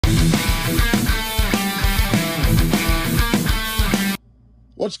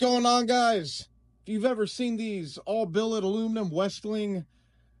What's going on, guys? If you've ever seen these all billet aluminum Westling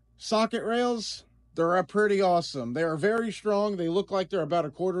socket rails, they're pretty awesome. They are very strong. They look like they're about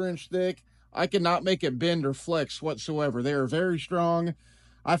a 1/4 inch thick. I cannot make it bend or flex whatsoever. They are very strong.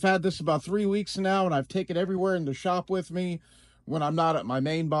 I've had this about 3 weeks now, and I've taken it everywhere in the shop with me when I'm not at my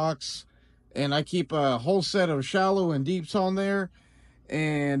main box. And I keep a whole set of shallow and deeps on there.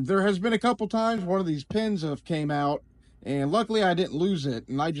 And there has been a couple times one of these pins have came out, and luckily I didn't lose it,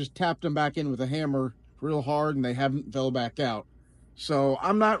 and I just tapped them back in with a hammer real hard, and they haven't fell back out. So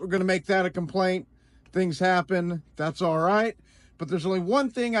I'm not going to make that a complaint. Things happen. That's all right. But there's only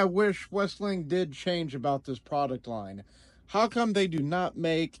one thing I wish Westling did change about this product line. How come they do not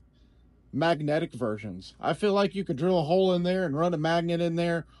make magnetic versions? I feel like you could drill a hole in there and run a magnet in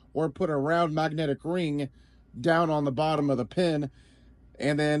there, or put a round magnetic ring down on the bottom of the pin,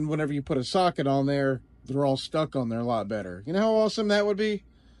 and then whenever you put a socket on there, they're all stuck on there a lot better. You know how awesome that would be?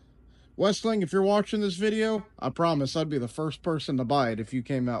 Westling, if you're watching this video, I promise I'd be the first person to buy it if you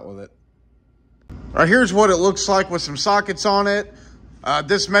came out with it. All right, here's what it looks like with some sockets on it.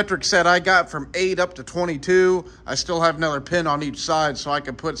 This metric set I got from 8 up to 22. I still have another pin on each side, so I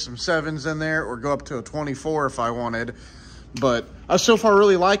could put some 7s in there or go up to a 24 if I wanted. But I so far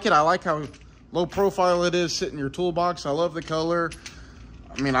really like it. I like how low profile it is sitting in your toolbox. I love the color.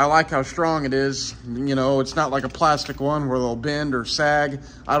 I mean, I like how strong it is. You know, it's not like a plastic one where they'll bend or sag.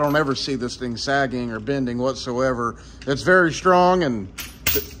 I don't ever see this thing sagging or bending whatsoever. It's very strong, and,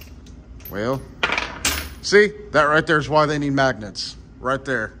 well, see, that right there is why they need magnets. Right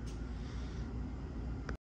there.